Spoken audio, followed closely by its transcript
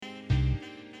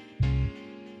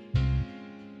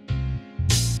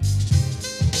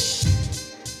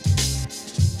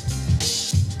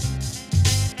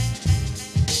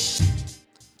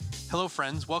Hello,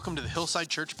 friends. Welcome to the Hillside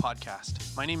Church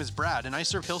podcast. My name is Brad, and I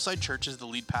serve Hillside Church as the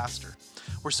lead pastor.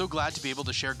 We're so glad to be able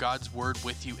to share God's word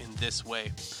with you in this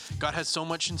way. God has so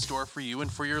much in store for you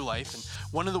and for your life, and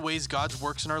one of the ways God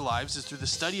works in our lives is through the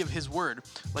study of His word,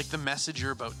 like the message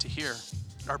you're about to hear.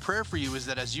 Our prayer for you is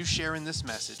that as you share in this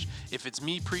message, if it's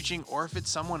me preaching or if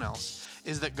it's someone else,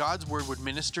 is that God's word would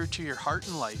minister to your heart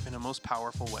and life in a most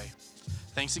powerful way.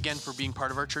 Thanks again for being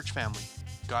part of our church family.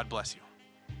 God bless you.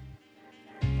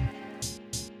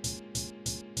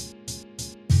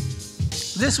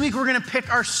 This week, we're going to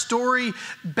pick our story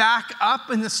back up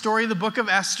in the story of the book of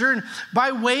Esther. And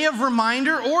by way of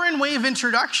reminder or in way of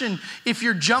introduction, if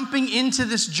you're jumping into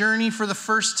this journey for the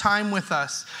first time with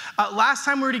us, last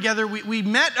time we were together, we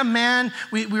met a man,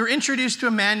 we were introduced to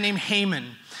a man named Haman,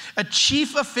 a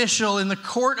chief official in the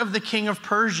court of the king of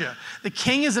Persia. The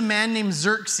king is a man named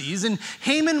Xerxes, and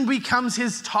Haman becomes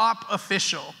his top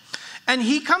official. And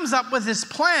he comes up with this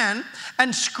plan,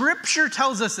 and Scripture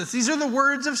tells us this. These are the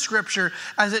words of Scripture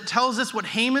as it tells us what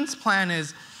Haman's plan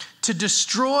is: to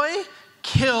destroy,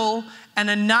 kill, and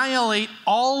annihilate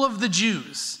all of the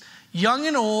Jews, young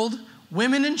and old,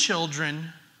 women and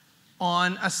children,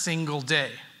 on a single day.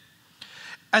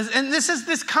 And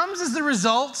this comes as the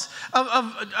result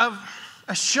of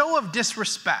a show of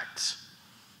disrespect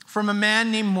from a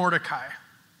man named Mordecai.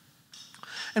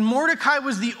 And Mordecai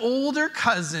was the older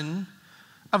cousin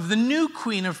of the new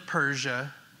queen of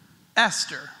Persia,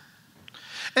 Esther.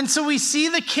 And so we see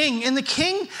the king, and the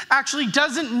king actually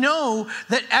doesn't know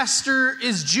that Esther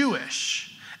is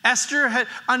Jewish. Esther, had,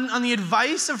 on the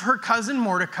advice of her cousin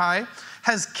Mordecai,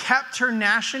 has kept her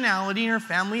nationality and her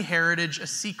family heritage a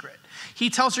secret. He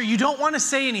tells her, you don't want to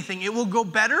say anything. It will go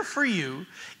better for you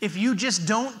if you just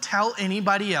don't tell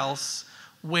anybody else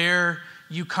where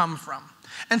you come from.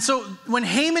 And so when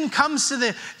Haman comes to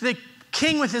the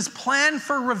king with his plan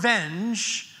for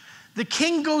revenge, the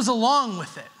king goes along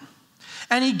with it.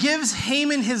 And he gives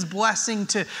Haman his blessing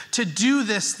to do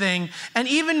this thing. And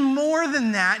even more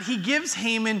than that, he gives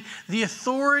Haman the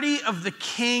authority of the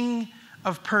king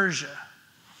of Persia.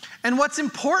 And what's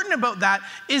important about that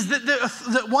is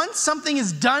that once something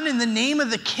is done in the name of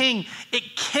the king,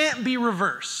 it can't be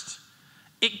reversed.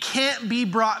 It can't be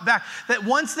brought back. That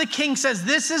once the king says,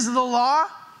 this is the law,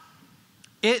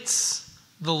 it's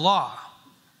the law.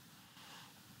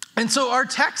 And so our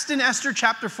text in Esther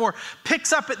chapter 4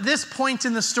 picks up at this point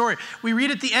in the story. We read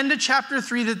at the end of chapter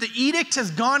 3 that the edict has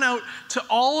gone out to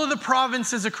all of the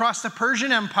provinces across the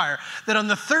Persian Empire, that on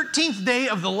the 13th day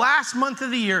of the last month of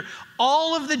the year,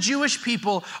 all of the Jewish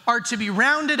people are to be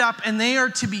rounded up and they are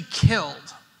to be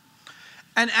killed.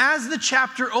 And as the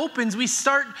chapter opens, we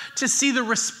start to see the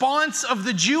response of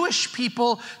the Jewish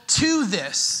people to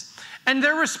this. And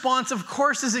their response, of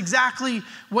course, is exactly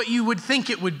what you would think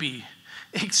it would be.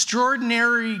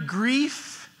 Extraordinary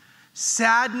grief,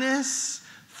 sadness,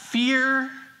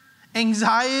 fear,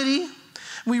 anxiety.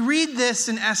 We read this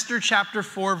in Esther chapter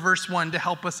 4, verse 1 to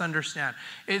help us understand.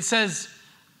 It says,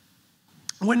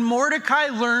 when Mordecai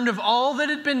learned of all that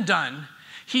had been done,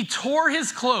 he tore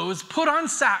his clothes, put on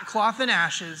sackcloth and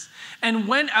ashes, and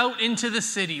went out into the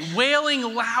city,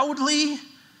 wailing loudly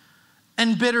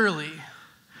and bitterly.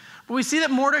 But we see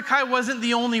that Mordecai wasn't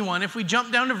the only one. If we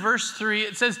jump down to verse 3,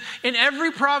 it says, in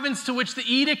every province to which the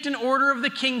edict and order of the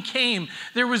king came,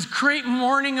 there was great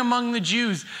mourning among the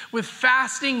Jews, with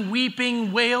fasting,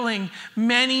 weeping, wailing,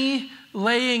 many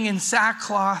laying in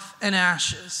sackcloth and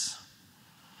ashes.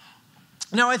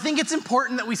 Now, I think it's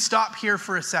important that we stop here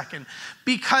for a second,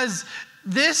 because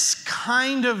this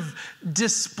kind of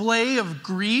display of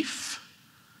grief,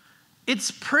 it's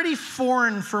pretty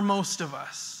foreign for most of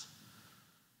us.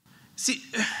 See,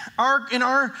 in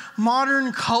our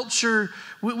modern culture,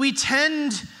 we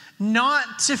tend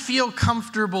not to feel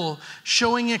comfortable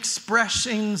showing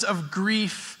expressions of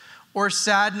grief or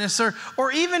sadness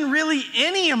or even really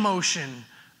any emotion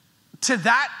to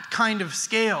that kind of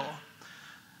scale.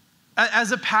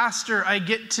 As a pastor, I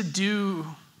get to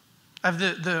have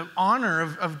the honor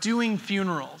of doing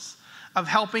funerals, of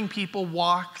helping people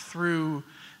walk through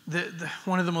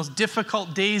one of the most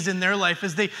difficult days in their life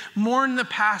as they mourn the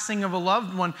passing of a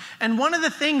loved one. And one of the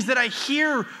things that I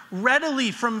hear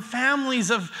readily from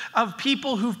families of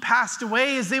people who've passed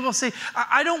away is they will say,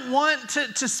 I don't want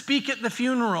to speak at the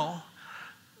funeral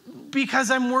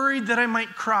because I'm worried that I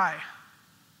might cry.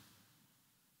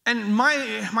 And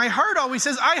my heart always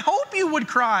says, I hope you would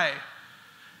cry.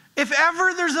 If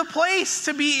ever there's a place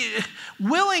to be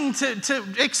willing to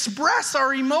express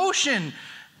our emotion,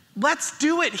 let's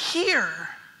do it here.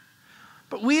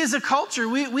 But we as a culture,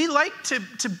 we like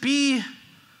to be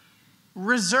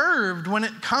reserved when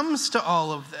it comes to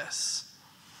all of this.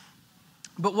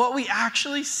 But what we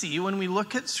actually see when we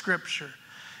look at Scripture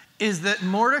is that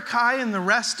Mordecai and the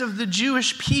rest of the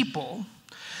Jewish people,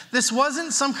 this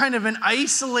wasn't some kind of an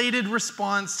isolated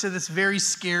response to this very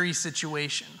scary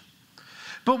situation.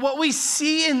 But what we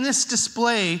see in this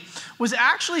display was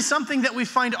actually something that we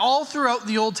find all throughout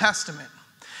the Old Testament.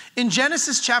 In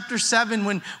Genesis chapter 7,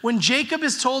 when Jacob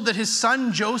is told that his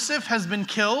son Joseph has been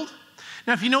killed.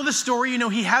 Now, if you know the story, you know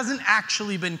he hasn't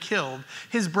actually been killed.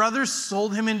 His brothers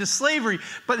sold him into slavery.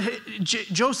 But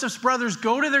Joseph's brothers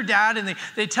go to their dad and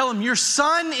they tell him, your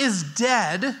son is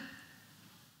dead.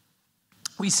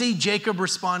 We see Jacob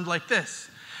respond like this.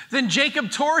 Then Jacob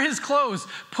tore his clothes,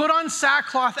 put on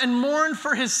sackcloth, and mourned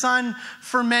for his son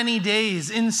for many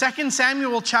days. In 2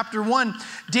 Samuel chapter 1,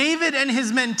 David and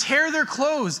his men tear their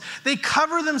clothes. They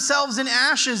cover themselves in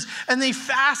ashes, and they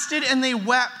fasted and they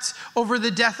wept over the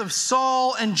death of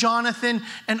Saul and Jonathan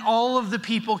and all of the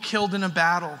people killed in a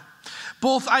battle.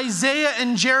 Both Isaiah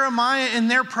and Jeremiah in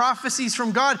their prophecies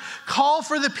from God call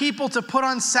for the people to put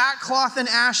on sackcloth and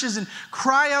ashes and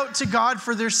cry out to God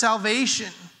for their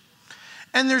salvation.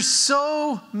 And there's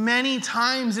so many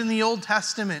times in the Old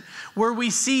Testament where we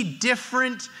see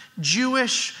different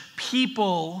Jewish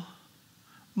people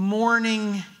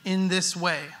mourning in this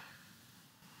way.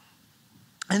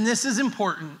 And this is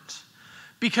important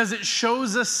because it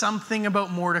shows us something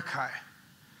about Mordecai.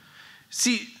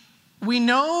 See, we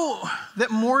know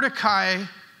that Mordecai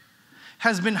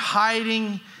has been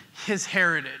hiding his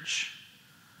heritage,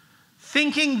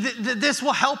 thinking that this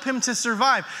will help him to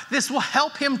survive. This will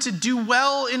help him to do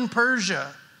well in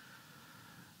Persia.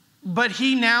 But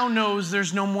he now knows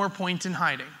there's no more point in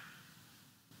hiding.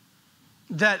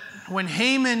 That when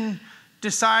Haman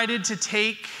decided to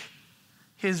take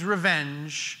his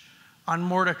revenge on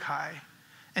Mordecai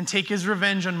and take his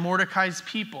revenge on Mordecai's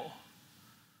people,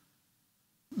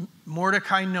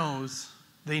 Mordecai knows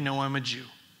they know I'm a Jew.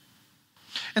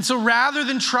 And so rather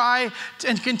than try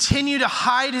and continue to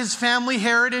hide his family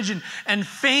heritage and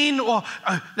feign,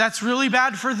 that's really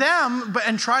bad for them,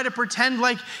 and try to pretend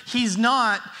like he's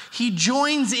not, he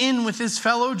joins in with his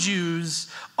fellow Jews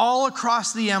all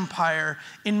across the empire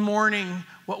in mourning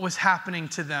what was happening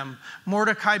to them.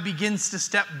 Mordecai begins to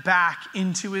step back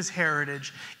into his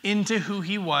heritage, into who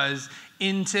he was,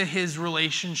 into his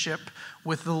relationship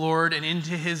with the Lord, and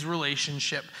into his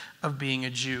relationship of being a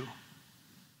Jew.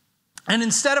 And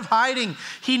instead of hiding,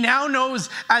 he now knows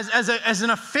as an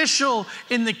official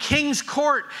in the king's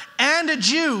court and a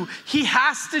Jew, he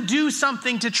has to do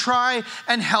something to try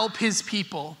and help his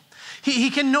people. He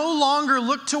can no longer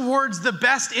look towards the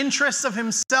best interests of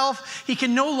himself. He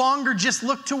can no longer just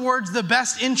look towards the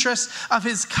best interests of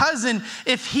his cousin.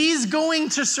 If he's going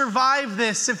to survive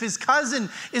this, if his cousin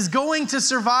is going to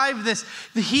survive this,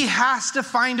 he has to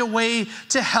find a way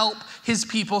to help his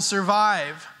people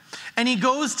survive. And he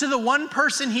goes to the one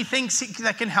person he thinks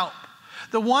that can help.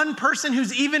 The one person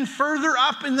who's even further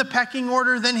up in the pecking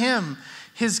order than him,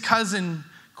 his cousin,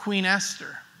 Queen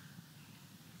Esther.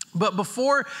 But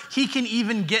before he can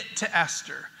even get to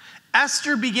Esther,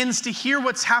 Esther begins to hear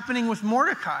what's happening with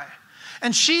Mordecai.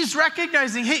 And she's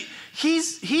recognizing, hey,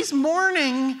 he's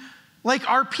mourning like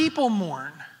our people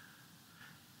mourn.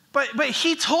 But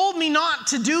he told me not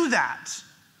to do that.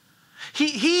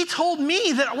 He told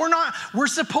me that we're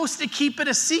supposed to keep it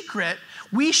a secret.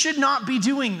 We should not be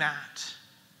doing that.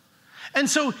 And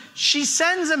so she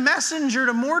sends a messenger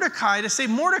to Mordecai to say,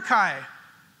 Mordecai,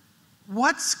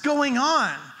 what's going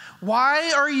on?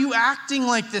 Why are you acting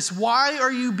like this? Why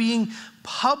are you being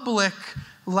public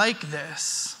like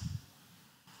this?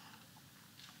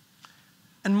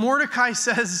 And Mordecai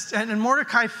says, and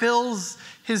Mordecai fills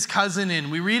his cousin in.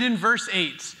 We read in verse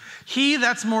 8, he,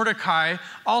 that's Mordecai,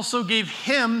 also gave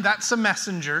him, that's a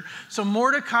messenger. So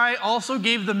Mordecai also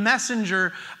gave the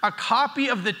messenger a copy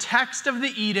of the text of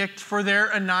the edict for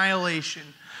their annihilation,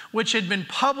 which had been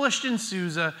published in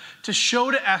Susa, to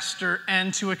show to Esther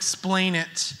and to explain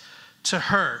it to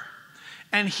her.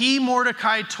 And he,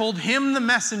 Mordecai, told him, the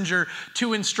messenger,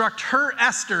 to instruct her,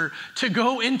 Esther, to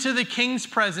go into the king's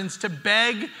presence to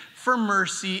beg for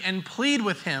mercy and plead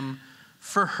with him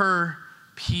for her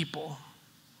people.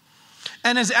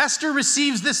 And as Esther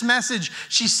receives this message,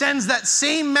 she sends that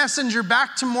same messenger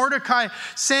back to Mordecai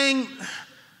saying,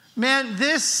 man,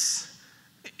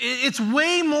 it's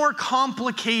way more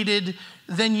complicated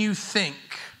than you think.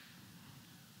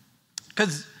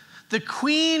 Because the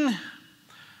queen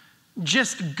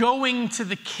just going to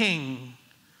the king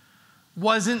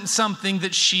wasn't something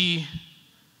that she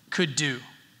could do.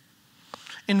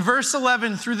 In verse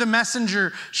 11, through the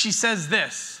messenger, she says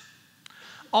this,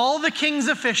 all the king's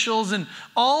officials and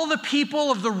all the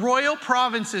people of the royal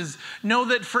provinces know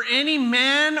that for any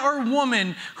man or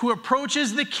woman who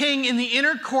approaches the king in the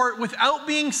inner court without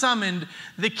being summoned,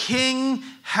 the king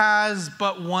has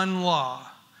but one law.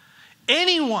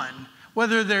 Anyone,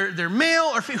 whether they're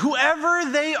male or female, whoever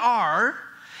they are,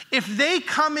 if they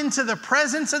come into the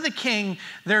presence of the king,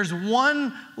 there's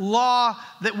one law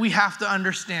that we have to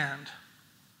understand: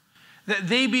 that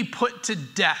they be put to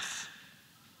death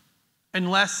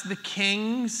unless the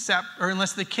king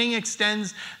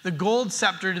extends the gold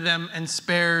scepter to them and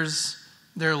spares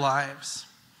their lives.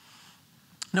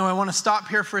 Now, I want to stop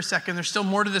here for a second. There's still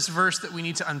more to this verse that we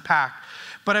need to unpack.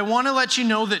 But I want to let you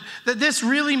know that this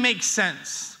really makes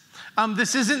sense.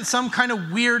 This isn't some kind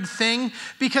of weird thing,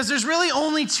 because there's really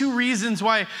only two reasons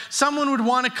why someone would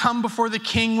want to come before the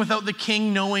king without the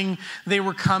king knowing they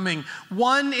were coming.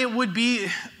 One, it would be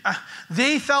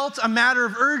they felt a matter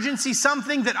of urgency,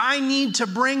 something that I need to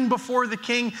bring before the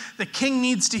king. The king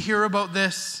needs to hear about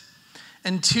this.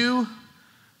 And two,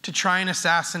 to try and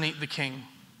assassinate the king.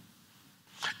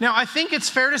 Now, I think it's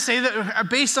fair to say that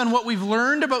based on what we've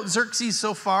learned about Xerxes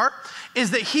so far, is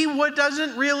that he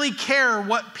doesn't really care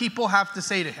what people have to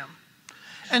say to him.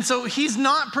 And so he's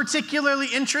not particularly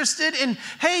interested in,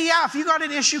 hey, yeah, if you got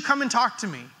an issue, come and talk to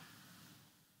me.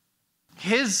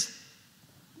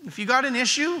 If you got an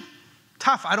issue,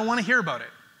 tough, I don't want to hear about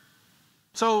it.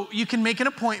 So you can make an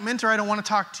appointment, or I don't want to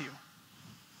talk to you.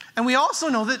 And we also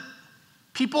know that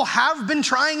people have been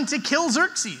trying to kill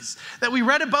Xerxes, that we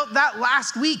read about that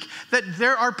last week, that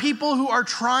there are people who are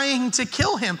trying to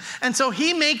kill him. And so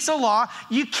he makes a law: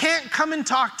 you can't come and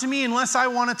talk to me unless I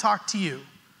want to talk to you.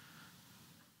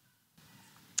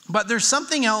 But there's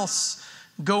something else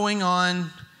going on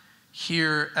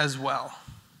here as well.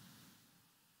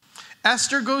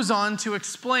 Esther goes on to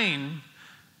explain,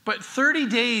 but 30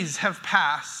 days have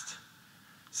passed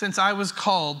since I was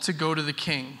called to go to the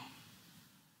king.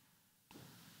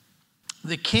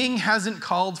 The king hasn't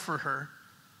called for her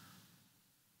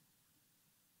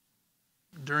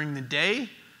during the day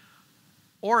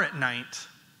or at night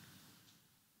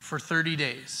for 30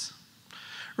 days.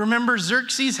 Remember,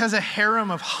 Xerxes has a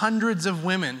harem of hundreds of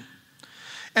women.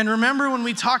 And remember when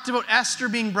we talked about Esther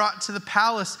being brought to the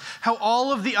palace, how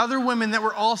all of the other women that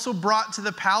were also brought to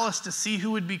the palace to see who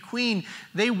would be queen,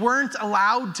 they weren't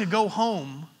allowed to go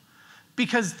home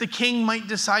because the king might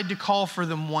decide to call for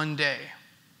them one day.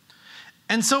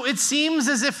 And so it seems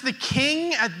as if the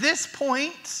king at this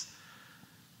point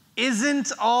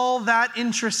isn't all that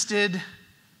interested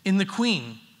in the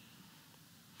queen.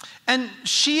 And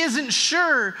she isn't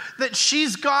sure that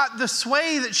she's got the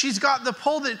sway, that she's got the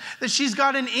pull, that she's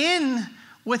got an in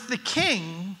with the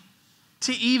king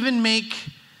to even make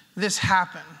this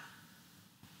happen.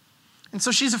 And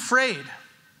so she's afraid.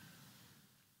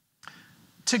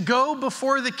 To go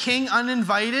before the king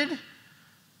uninvited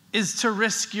is to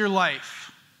risk your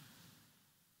life,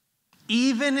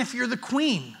 even if you're the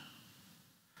queen.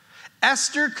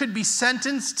 Esther could be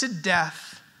sentenced to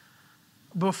death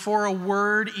before a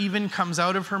word even comes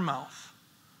out of her mouth,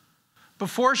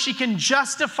 before she can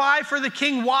justify for the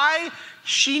king why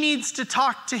she needs to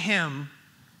talk to him.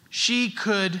 She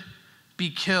could be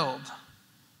killed.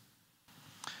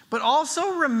 But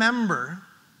also remember,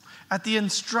 at the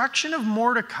instruction of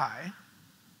Mordecai,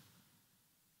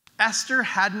 Esther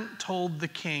hadn't told the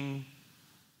king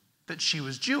that she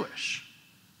was Jewish.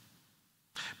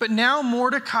 But now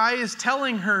Mordecai is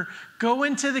telling her, go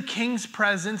into the king's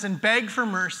presence and beg for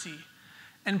mercy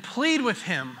and plead with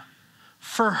him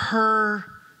for her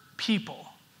people.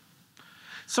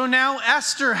 So now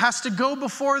Esther has to go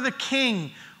before the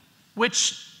king,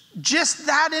 which just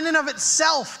that in and of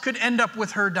itself could end up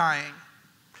with her dying.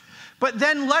 But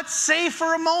then let's say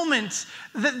for a moment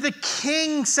that the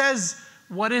king says,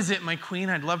 what is it, my queen?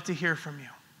 I'd love to hear from you.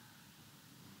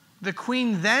 The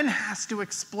queen then has to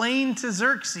explain to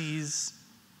Xerxes,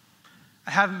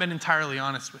 I haven't been entirely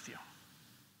honest with you.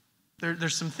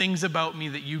 There's some things about me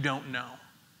that you don't know.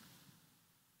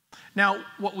 Now,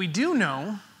 what we do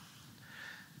know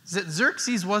is that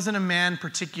Xerxes wasn't a man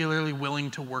particularly willing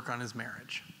to work on his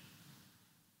marriage.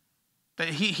 That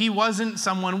he wasn't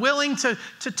someone willing to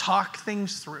talk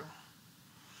things through.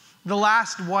 The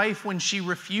last wife, when she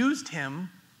refused him,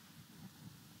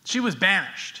 she was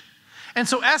banished. And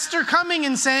so Esther coming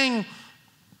and saying,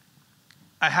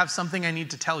 I have something I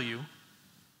need to tell you,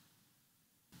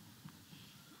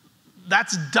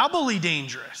 that's doubly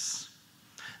dangerous.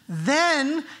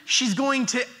 Then she's going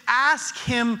to ask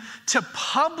him to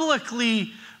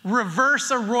publicly reverse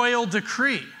a royal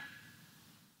decree.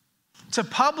 To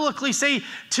publicly say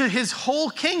to his whole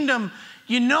kingdom,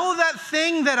 you know that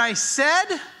thing that I said?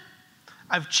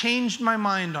 I've changed my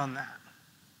mind on that.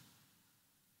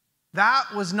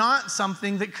 That was not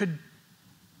something that could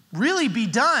really be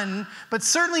done, but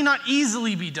certainly not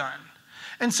easily be done.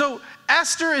 And so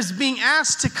Esther is being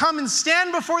asked to come and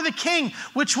stand before the king,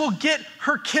 which will get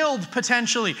her killed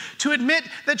potentially, to admit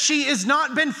that she has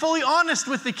not been fully honest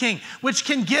with the king, which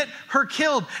can get her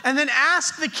killed, and then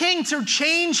ask the king to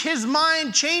change his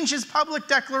mind, change his public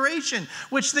declaration,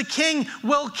 which the king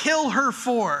will kill her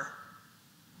for.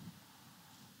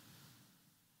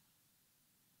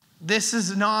 This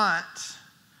is not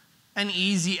an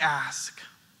easy ask.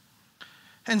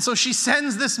 And so she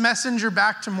sends this messenger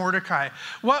back to Mordecai.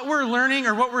 What we're learning,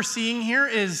 or what we're seeing here,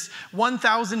 is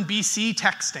 1000 BC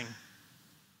texting.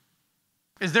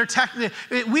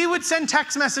 We would send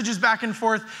text messages back and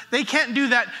forth. They can't do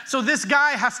that. So this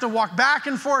guy has to walk back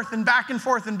and forth and back and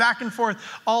forth and back and forth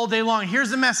all day long. Here's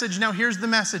the message. Now here's the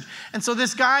message. And so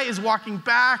this guy is walking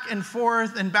back and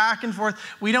forth and back and forth.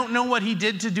 We don't know what he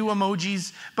did to do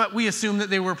emojis, but we assume that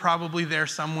they were probably there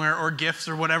somewhere, or GIFs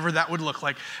or whatever that would look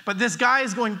like. But this guy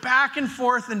is going back and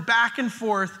forth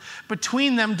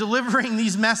between them, delivering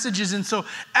these messages. And so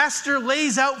Esther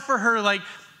lays out for her, like,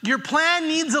 your plan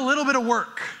needs a little bit of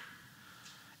work.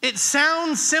 It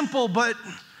sounds simple, but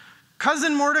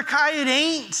cousin Mordecai, it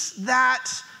ain't that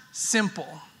simple.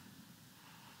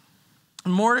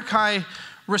 Mordecai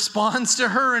responds to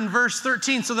her in verse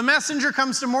 13. So the messenger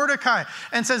comes to Mordecai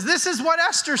and says, this is what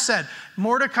Esther said.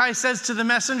 Mordecai says to the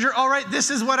messenger, all right, this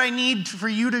is what I need for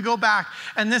you to go back.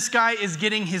 And this guy is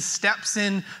getting his steps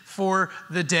in for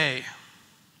the day.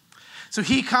 So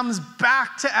he comes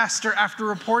back to Esther after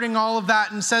reporting all of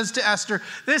that and says to Esther,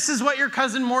 this is what your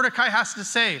cousin Mordecai has to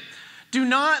say. Do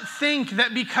not think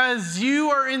that because you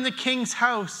are in the king's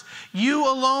house, you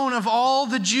alone of all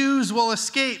the Jews will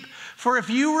escape. For if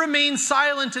you remain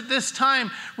silent at this time,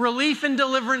 relief and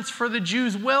deliverance for the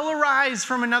Jews will arise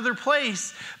from another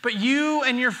place, but you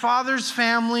and your father's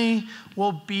family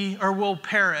will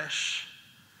perish.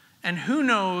 And who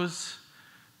knows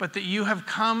but that you have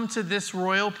come to this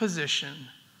royal position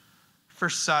for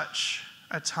such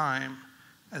a time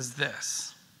as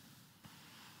this.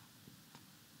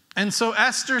 And so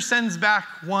Esther sends back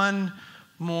one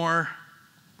more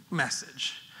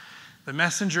message. The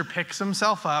messenger picks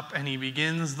himself up and he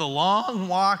begins the long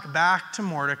walk back to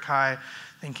Mordecai,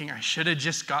 thinking, I should have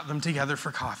just got them together for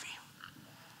coffee.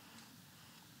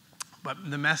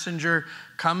 But the messenger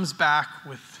comes back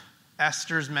with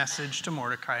Esther's message to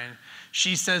Mordecai, and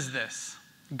she says this,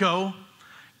 go,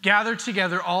 gather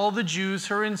together all the Jews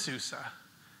who are in Susa,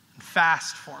 and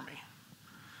fast for me.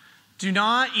 Do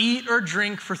not eat or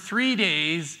drink for 3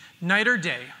 days, night or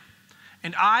day.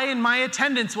 And I and my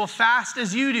attendants will fast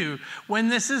as you do. When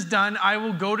this is done, I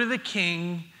will go to the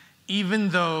king, even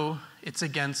though it's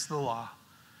against the law.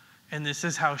 And this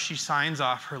is how she signs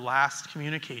off her last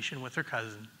communication with her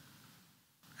cousin.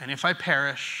 And if I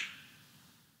perish,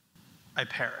 I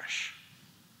perish.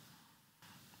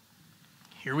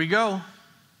 Here we go.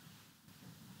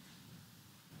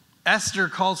 Esther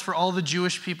calls for all the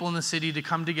Jewish people in the city to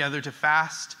come together to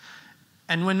fast.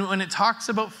 And when it talks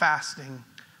about fasting,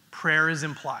 prayer is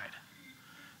implied.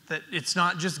 That it's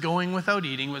not just going without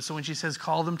eating, but so when she says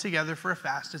call them together for a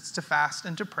fast, it's to fast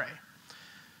and to pray.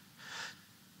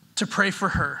 To pray for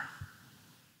her.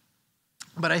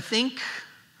 But I think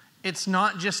it's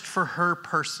not just for her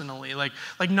personally, like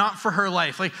not for her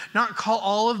life, like not call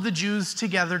all of the Jews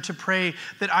together to pray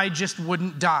that I just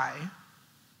wouldn't die.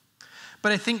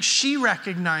 But I think she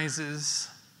recognizes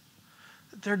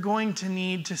that they're going to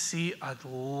need to see a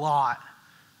lot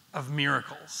of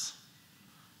miracles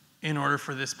in order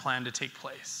for this plan to take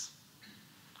place.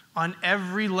 On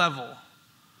every level,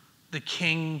 the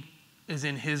king is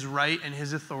in his right and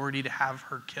his authority to have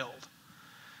her killed.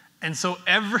 And so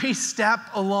every step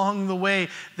along the way,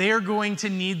 they are going to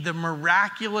need the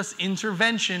miraculous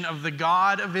intervention of the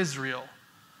God of Israel,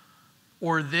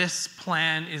 or this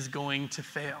plan is going to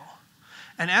fail.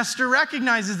 And Esther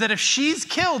recognizes that if she's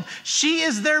killed, she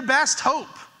is their best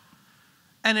hope.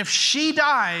 And if she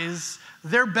dies,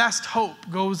 their best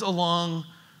hope goes along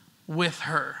with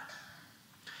her.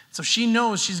 So she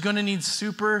knows she's going to need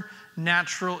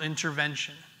supernatural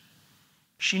intervention.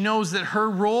 She knows that her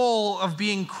role of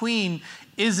being queen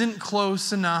isn't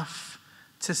close enough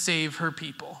to save her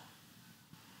people.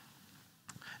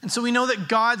 And so we know that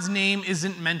God's name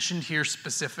isn't mentioned here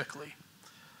specifically.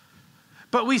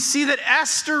 But we see that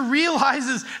Esther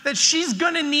realizes that she's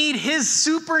going to need his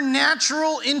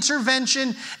supernatural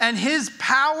intervention and his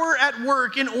power at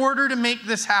work in order to make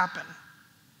this happen.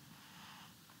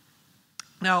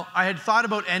 Now, I had thought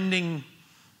about ending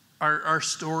our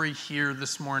story here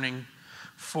this morning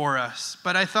for us.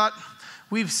 But I thought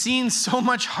we've seen so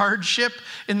much hardship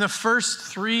in the first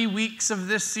 3 weeks of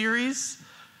this series.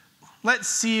 Let's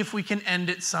see if we can end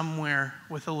it somewhere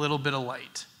with a little bit of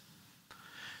light.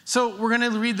 So we're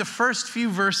going to read the first few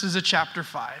verses of chapter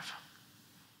 5.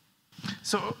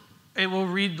 So it will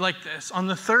read like this. On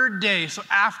the third day, so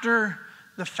after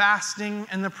the fasting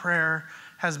and the prayer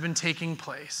has been taking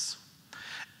place,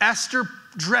 Esther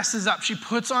dresses up. She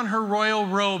puts on her royal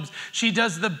robes. She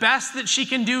does the best that she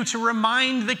can do to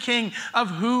remind the king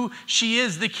of who she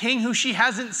is, the king who she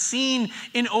hasn't seen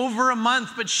in over a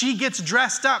month, but she gets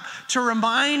dressed up to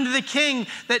remind the king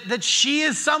that she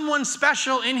is someone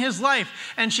special in his life.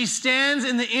 And she stands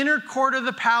in the inner court of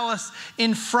the palace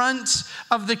in front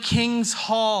of the king's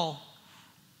hall.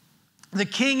 The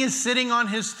king is sitting on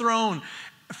his throne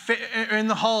in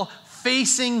the hall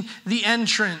facing the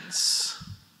entrance.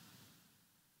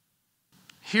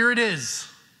 Here it is,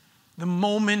 the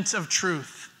moment of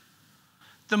truth.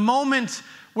 The moment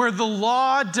where the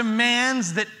law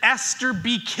demands that Esther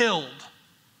be killed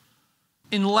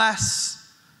unless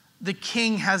the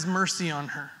king has mercy on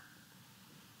her.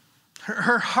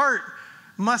 Her heart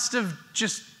must have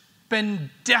just been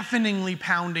deafeningly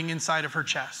pounding inside of her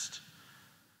chest.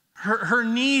 Her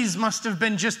knees must have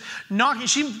been just knocking.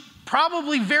 She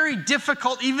probably very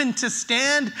difficult even to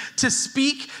stand, to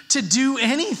speak, to do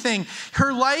anything.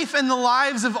 Her life and the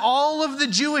lives of all of the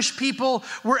Jewish people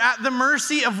were at the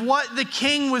mercy of what the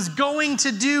king was going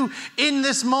to do in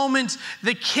this moment.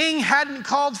 The king hadn't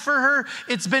called for her.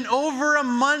 It's been over a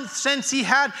month since he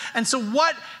had. And so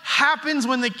what happens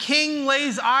when the king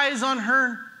lays eyes on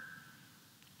her?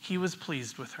 He was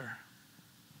pleased with her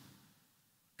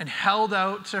and held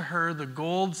out to her the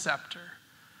gold scepter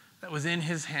that was in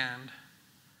his hand.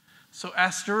 So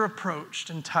Esther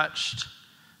approached and touched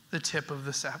the tip of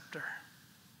the scepter.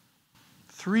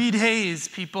 3 days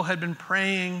people had been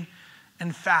praying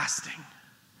and fasting.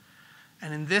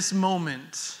 And in this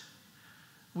moment,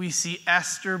 we see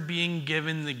Esther being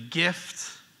given the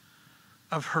gift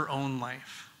of her own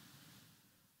life.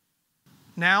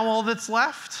 Now all that's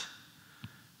left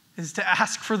is to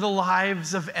ask for the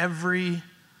lives of everyone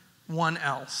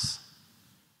else.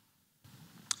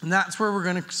 And that's where we're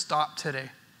going to stop today.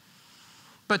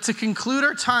 But to conclude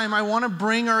our time, I want to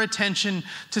bring our attention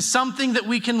to something that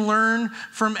we can learn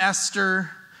from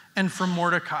Esther and from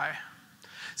Mordecai.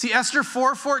 See, Esther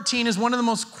 4:14 is one of the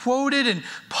most quoted and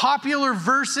popular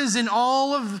verses in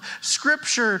all of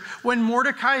Scripture when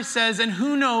Mordecai says, "And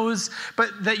who knows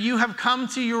but that you have come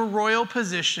to your royal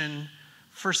position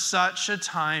for such a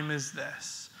time as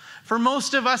this." For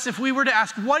most of us, if we were to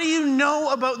ask, what do you know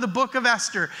about the book of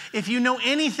Esther? If you know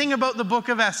anything about the book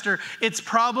of Esther, it's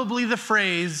probably the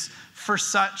phrase, "for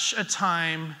such a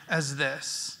time as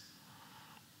this."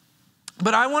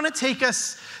 But I want to take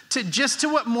us to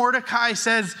what Mordecai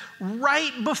says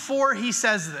right before he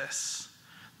says this.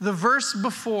 The verse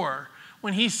before,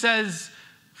 when he says,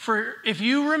 "For if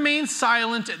you remain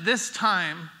silent at this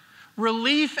time,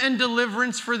 relief and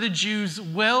deliverance for the Jews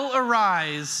will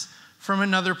arise from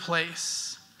another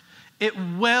place." It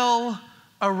will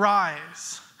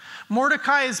arise.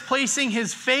 Mordecai is placing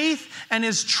his faith and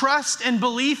his trust and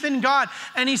belief in God.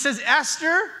 And he says,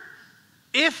 Esther,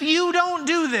 if you don't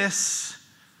do this,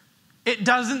 it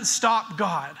doesn't stop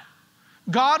God.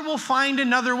 God will find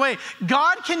another way.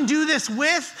 God can do this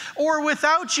with or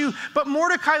without you. But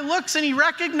Mordecai looks and he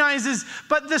recognizes,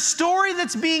 but the story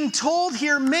that's being told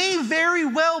here may very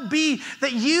well be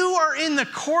that you are in the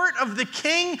court of the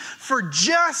king for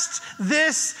just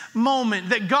this moment.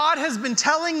 That God has been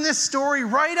telling this story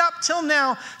right up till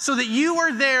now so that you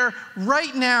are there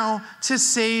right now to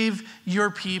save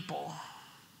your people.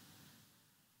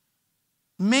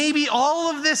 Maybe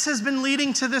all of this has been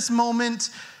leading to this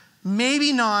moment.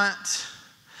 Maybe not.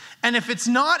 And if it's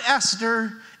not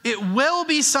Esther, it will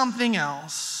be something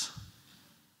else.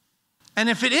 And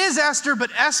if it is Esther, but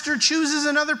Esther chooses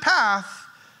another path,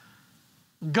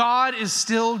 God is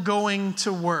still going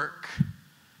to work.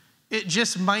 It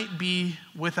just might be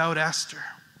without Esther.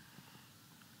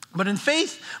 But in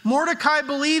faith, Mordecai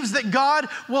believes that God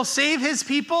will save his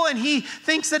people, and he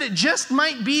thinks that it just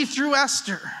might be through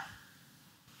Esther.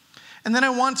 And then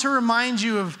I want to remind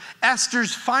you of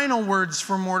Esther's final words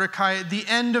for Mordecai at the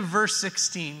end of verse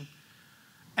 16.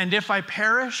 "And if I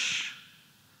perish,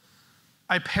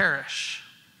 I perish."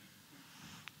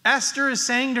 Esther is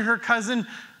saying to her cousin,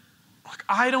 "Look,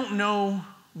 I don't know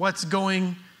what's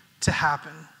going to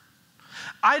happen.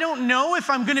 I don't know if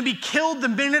I'm going to be killed the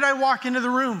minute I walk into the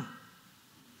room.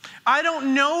 I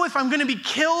don't know if I'm going to be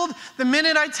killed the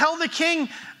minute I tell the king,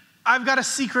 I've got a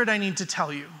secret I need to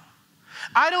tell you.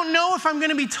 I don't know if I'm going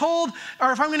to be told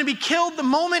or if I'm going to be killed the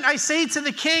moment I say to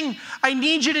the king, I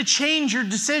need you to change your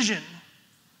decision.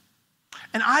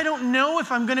 And I don't know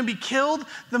if I'm going to be killed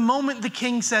the moment the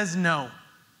king says no.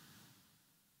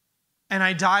 And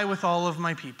I die with all of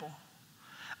my people.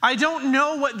 I don't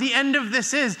know what the end of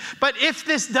this is, but if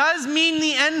this does mean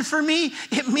the end for me,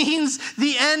 it means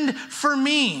the end for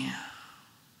me.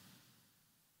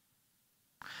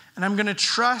 And I'm going to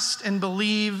trust and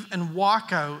believe and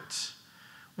walk out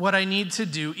what I need to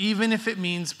do, even if it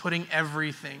means putting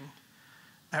everything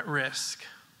at risk.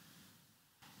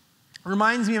 It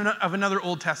reminds me of another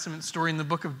Old Testament story in the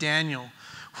book of Daniel,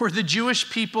 where the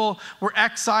Jewish people were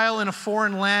exiled in a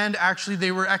foreign land. Actually,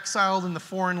 they were exiled in the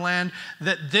foreign land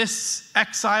that this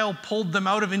exile pulled them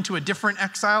out of into a different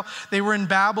exile. They were in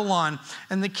Babylon.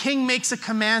 And the king makes a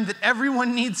command that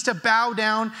everyone needs to bow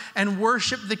down and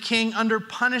worship the king under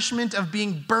punishment of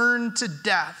being burned to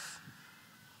death.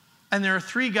 And there are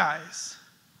three guys,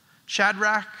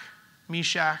 Shadrach,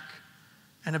 Meshach,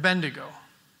 and Abednego.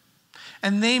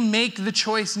 And they make the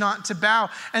choice not to bow.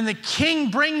 And the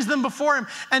king brings them before him,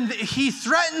 and he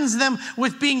threatens them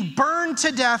with being burned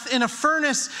to death in a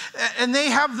furnace. And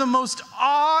they have the most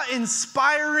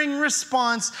awe-inspiring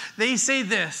response. They say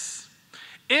this: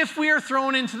 if we are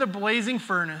thrown into the blazing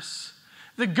furnace,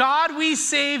 the God we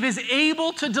save is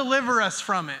able to deliver us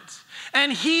from it,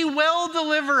 and he will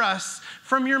deliver us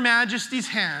from your majesty's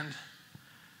hand.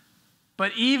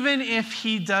 But even if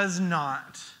he does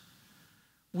not,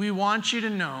 we want you to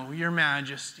know, your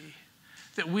majesty,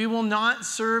 that we will not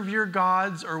serve your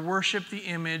gods or worship the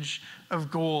image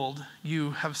of gold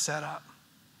you have set up.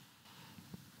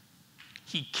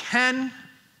 He can,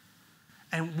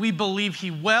 and we believe he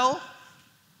will,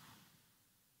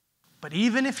 but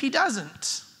even if he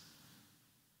doesn't,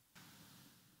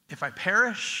 if I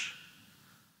perish,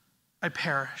 I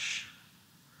perish.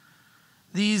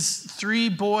 These three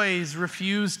boys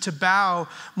refused to bow.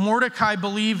 Mordecai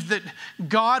believed that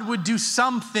God would do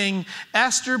something.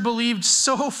 Esther believed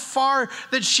so far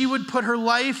that she would put her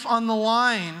life on the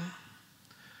line.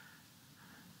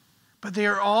 But they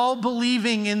are all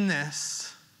believing in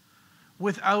this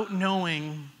without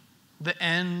knowing the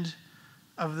end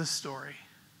of the story.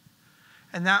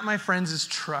 And that, my friends, is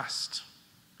trust.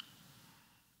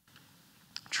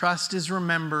 Trust is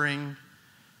remembering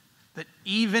that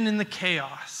even in the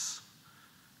chaos,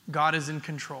 God is in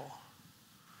control.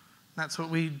 That's what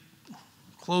we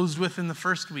closed with in the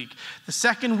first week. The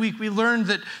second week, we learned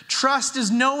that trust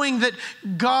is knowing that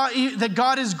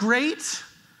God is great,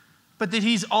 but that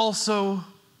he's also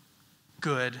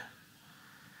good.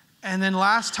 And then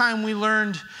last time we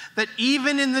learned that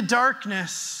even in the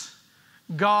darkness,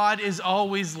 God is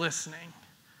always listening.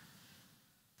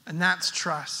 And that's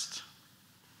trust.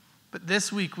 But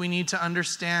this week, we need to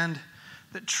understand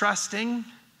that trusting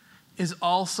is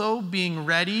also being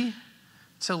ready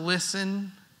to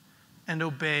listen and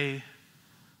obey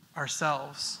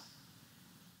ourselves.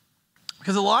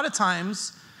 Because a lot of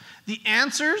times, the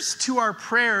answers to our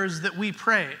prayers that we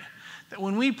pray, that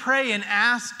when we pray and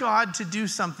ask God to do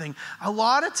something, a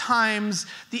lot of times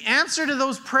the answer to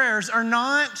those prayers are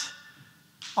not,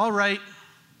 all right,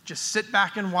 just sit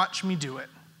back and watch me do it.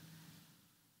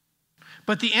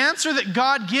 But the answer that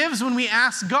God gives when we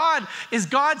ask God is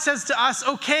God says to us,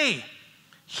 okay,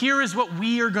 here is what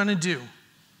we are going to do.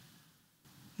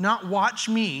 Not watch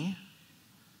me,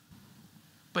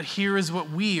 but here is what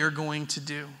we are going to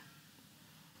do.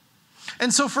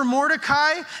 And so for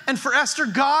Mordecai and for Esther,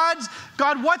 God,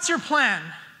 what's your plan?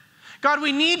 God,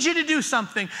 we need you to do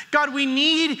something. God, we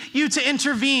need you to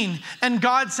intervene. And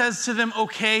God says to them,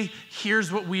 okay,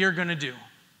 here's what we are going to do.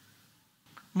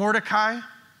 Mordecai,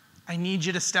 I need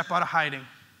you to step out of hiding.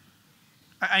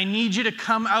 I need you to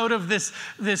come out of this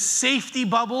safety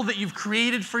bubble that you've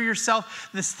created for yourself,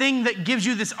 this thing that gives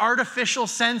you this artificial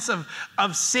sense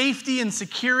of safety and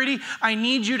security. I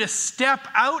need you to step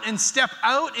out in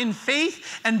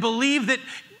faith and believe that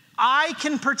I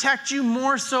can protect you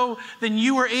more so than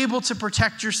you are able to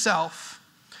protect yourself.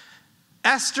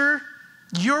 Esther,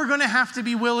 you're going to have to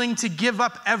be willing to give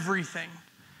up everything.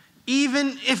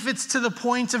 Even if it's to the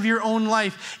point of your own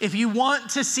life. If you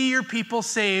want to see your people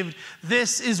saved,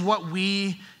 this is what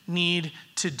we need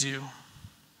to do.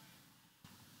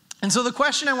 And so the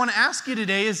question I want to ask you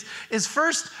today is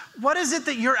first, what is it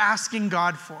that you're asking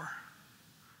God for?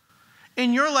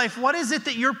 In your life, what is it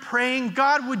that you're praying,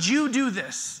 God, would you do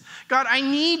this? God, I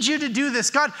need you to do this.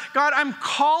 God, I'm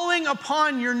calling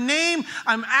upon your name.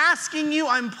 I'm asking you,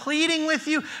 I'm pleading with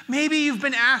you. Maybe you've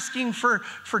been asking for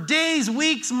days,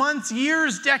 weeks, months,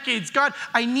 years, decades. God,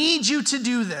 I need you to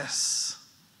do this.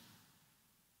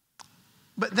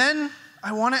 But then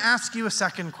I want to ask you a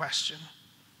second question.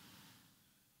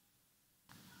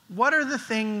 What are the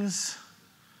things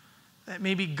that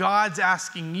maybe God's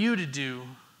asking you to do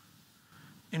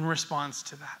in response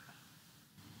to that?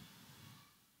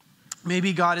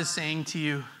 Maybe God is saying to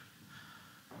you,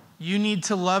 you need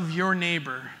to love your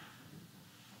neighbor,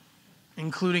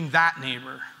 including that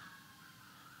neighbor.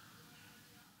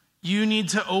 You need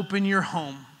to open your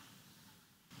home.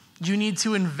 You need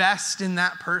to invest in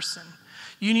that person.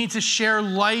 You need to share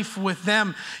life with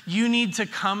them. You need to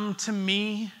come to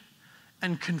me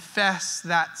and confess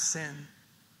that sin.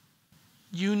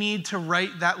 You need to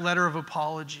write that letter of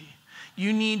apology.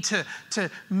 You need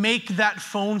to make that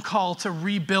phone call to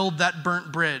rebuild that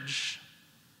burnt bridge.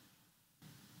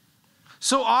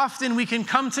 So often we can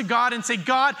come to God and say,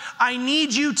 God, I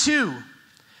need you too.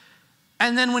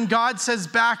 And then when God says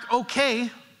back, okay,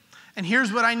 and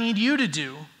here's what I need you to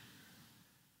do,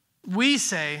 we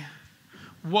say,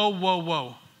 whoa, whoa,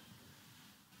 whoa.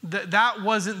 That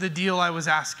wasn't the deal I was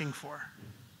asking for.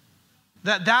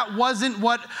 That wasn't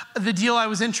what the deal I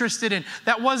was interested in.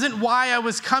 That wasn't why I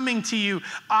was coming to you.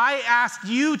 I asked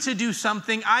you to do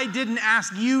something. I didn't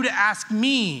ask you to ask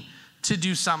me to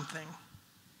do something.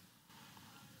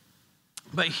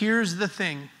 But here's the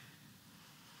thing.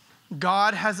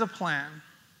 God has a plan,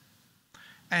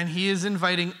 and he is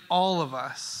inviting all of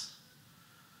us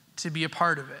to be a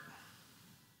part of it.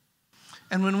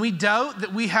 And when we doubt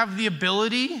that we have the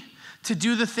ability to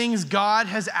do the things God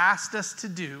has asked us to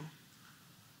do,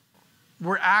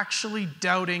 we're actually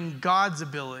doubting God's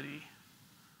ability,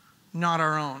 not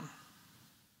our own.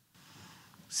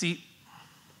 See,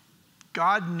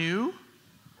 God knew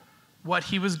what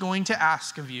he was going to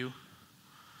ask of you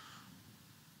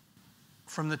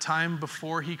from the time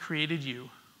before he created you,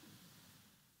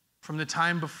 from the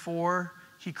time before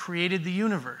he created the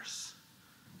universe.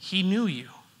 He knew you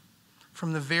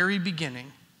from the very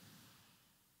beginning.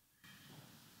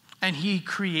 And he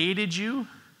created you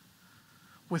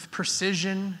with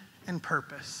precision and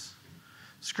purpose.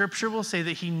 Scripture will say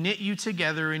that he knit you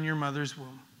together in your mother's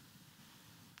womb.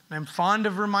 And I'm fond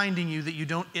of reminding you that you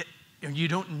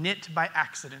don't knit by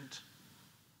accident.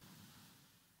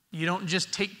 You don't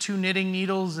just take 2 knitting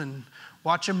needles and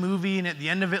watch a movie and at the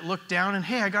end of it look down and,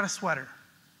 hey, I got a sweater.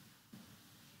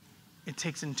 It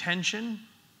takes intention,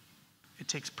 it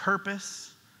takes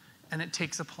purpose, and it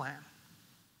takes a plan.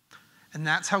 And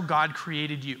that's how God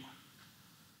created you,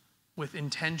 with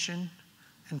intention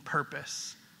and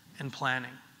purpose and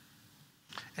planning.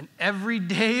 And every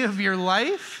day of your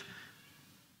life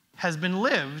has been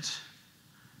lived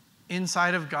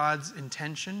inside of God's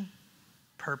intention,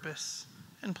 purpose,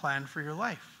 and plan for your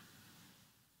life.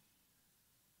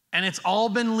 And it's all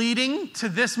been leading to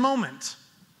this moment,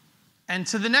 and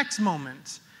to the next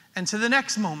moment, and to the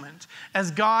next moment,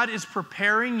 as God is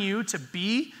preparing you to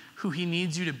be who he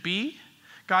needs you to be.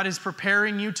 God is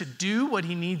preparing you to do what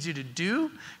he needs you to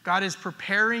do. God is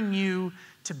preparing you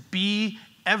to be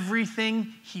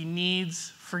everything he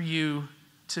needs for you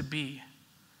to be.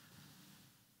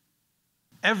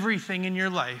 Everything in your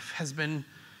life has been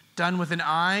done with an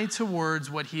eye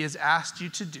towards what he has asked you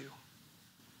to do.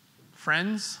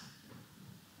 Friends,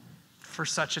 for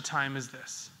such a time as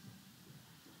this.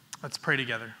 Let's pray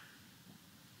together.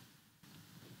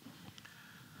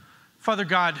 Father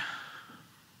God,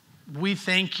 we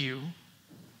thank you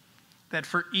that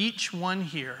for each one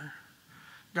here,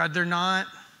 God, they're not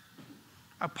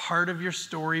a part of your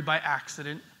story by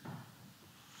accident.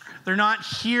 They're not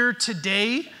here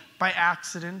today by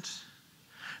accident.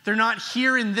 They're not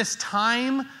here in this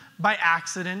time by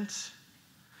accident.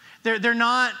 They're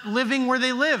not living where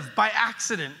they live by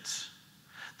accident.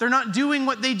 They're not doing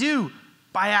what they do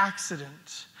by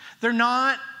accident. They're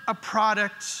not a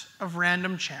product of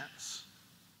random chance.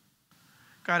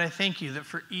 God, I thank you that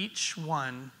for each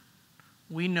one,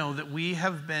 we know that we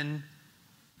have been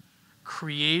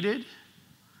created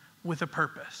with a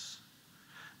purpose,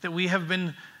 that we have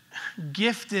been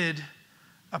gifted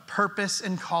a purpose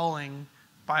and calling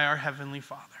by our Heavenly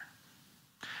Father.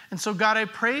 And so, God, I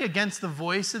pray against the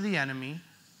voice of the enemy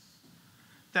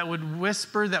that would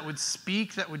whisper, that would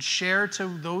speak, that would share to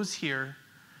those here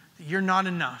that you're not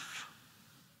enough.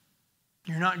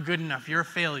 You're not good enough. You're a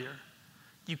failure.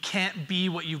 You can't be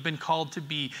what you've been called to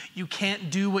be. You can't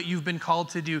do what you've been called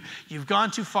to do. You've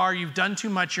gone too far. You've done too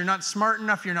much. You're not smart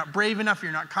enough. You're not brave enough.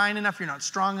 You're not kind enough. You're not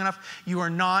strong enough. You are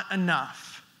not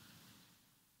enough.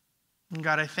 And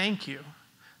God, I thank you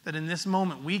that in this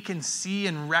moment we can see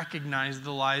and recognize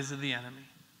the lies of the enemy.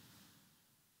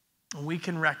 And we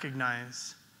can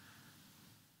recognize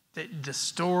that the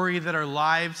story that our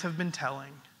lives have been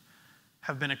telling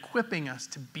have been equipping us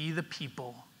to be the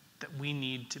people that we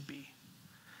need to be.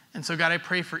 And so, God, I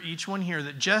pray for each one here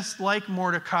that just like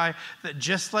Mordecai, that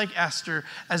just like Esther,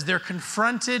 as they're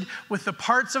confronted with the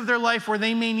parts of their life where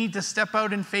they may need to step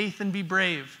out in faith and be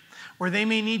brave, where they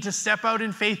may need to step out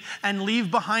in faith and leave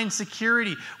behind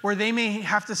security, where they may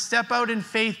have to step out in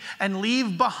faith and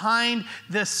leave behind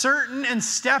the certain and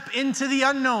step into the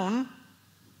unknown,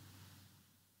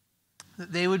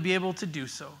 that they would be able to do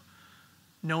so,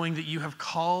 knowing that you have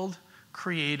called,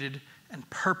 created, and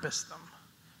purposed them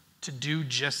to do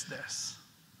just this.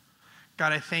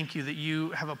 God, I thank you that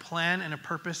you have a plan and a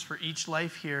purpose for each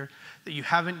life here, that you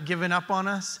haven't given up on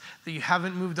us, that you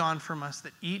haven't moved on from us,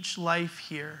 that each life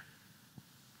here,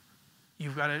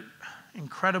 you've got an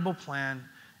incredible plan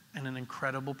and an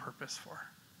incredible purpose for.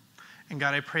 And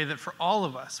God, I pray that for all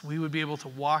of us, we would be able to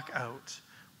walk out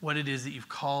what it is that you've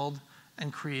called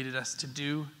and created us to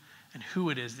do, and who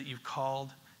it is that you've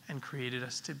called and created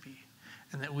us to be.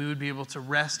 And that we would be able to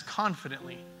rest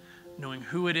confidently, knowing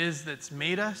who it is that's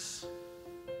made us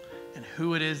and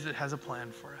who it is that has a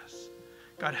plan for us.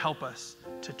 God, help us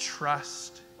to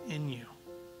trust in you.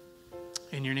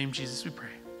 In your name, Jesus, we pray.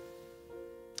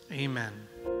 Amen.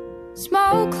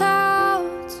 Smoke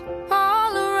clouds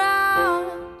all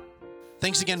around.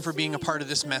 Thanks again for being a part of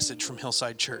this message from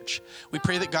Hillside Church. We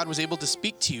pray that God was able to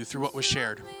speak to you through what was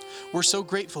shared. We're so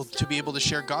grateful to be able to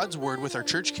share God's word with our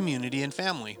church community and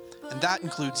family, and that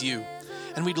includes you.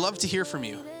 And we'd love to hear from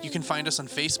you. You can find us on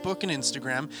Facebook and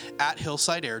Instagram at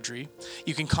Hillside Airdrie.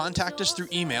 You can contact us through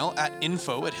email at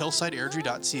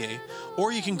info@hillsideairdrie.ca,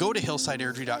 or you can go to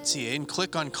hillsideairdrie.ca and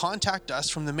click on Contact Us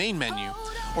from the main menu,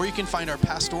 or you can find our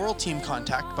pastoral team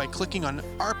contact by clicking on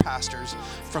Our Pastors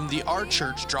from the Our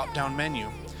Church drop-down menu.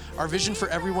 Our vision for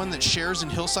everyone that shares in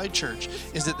Hillside Church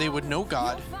is that they would know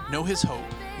God, know His hope,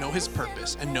 know His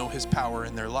purpose, and know His power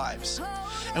in their lives.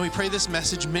 And we pray this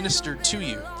message ministered to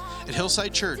you. At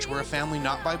Hillside Church, we're a family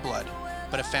not by blood,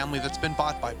 but a family that's been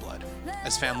bought by blood.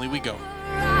 As family, we go.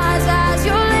 As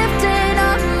you're lifting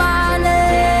up my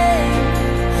name,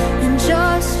 and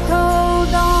just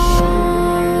hold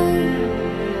on.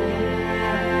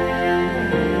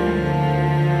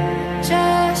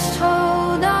 Just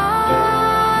hold on.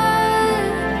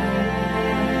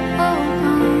 Hold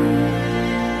on.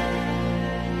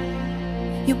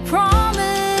 Your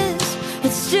promise,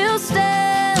 it still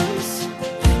stands.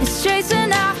 It's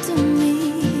chasing after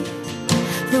me.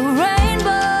 The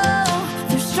rainbow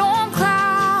through storm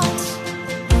clouds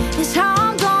is how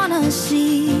I'm gonna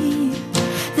see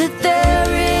that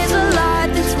there is a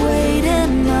light that's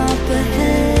waiting up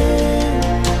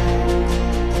ahead.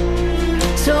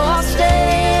 So I'll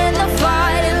stay in the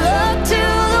fight and look to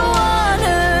the one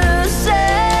who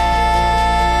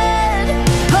said,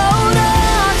 hold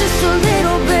on just a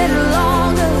little bit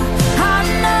longer. I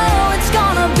know it's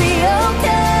gonna be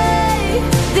okay.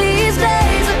 These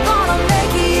days are gonna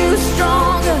make you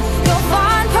stronger. You'll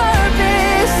find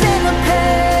purpose in the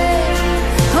pain.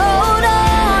 Hold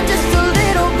on just a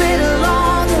little bit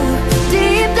longer.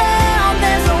 Deep down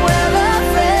there's a well of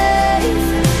faith.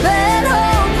 Let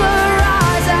hope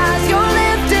arise as you're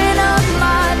lifting up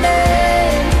my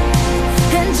name.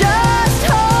 And just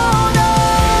hold on.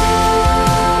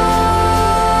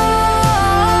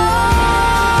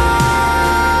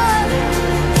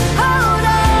 Hold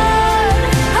on,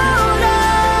 hold on.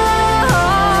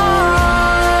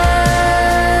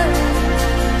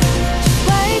 Just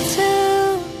wait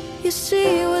till you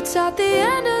see what's at the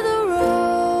end of the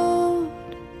road.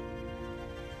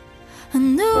 A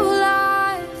new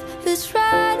life is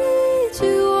ready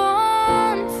to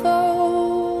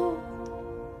unfold.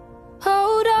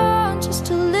 Hold on just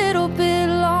a little bit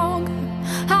longer.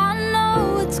 I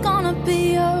know it's gonna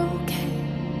be okay.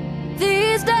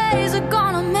 These days are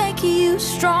gonna make you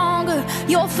stronger.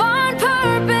 You'll find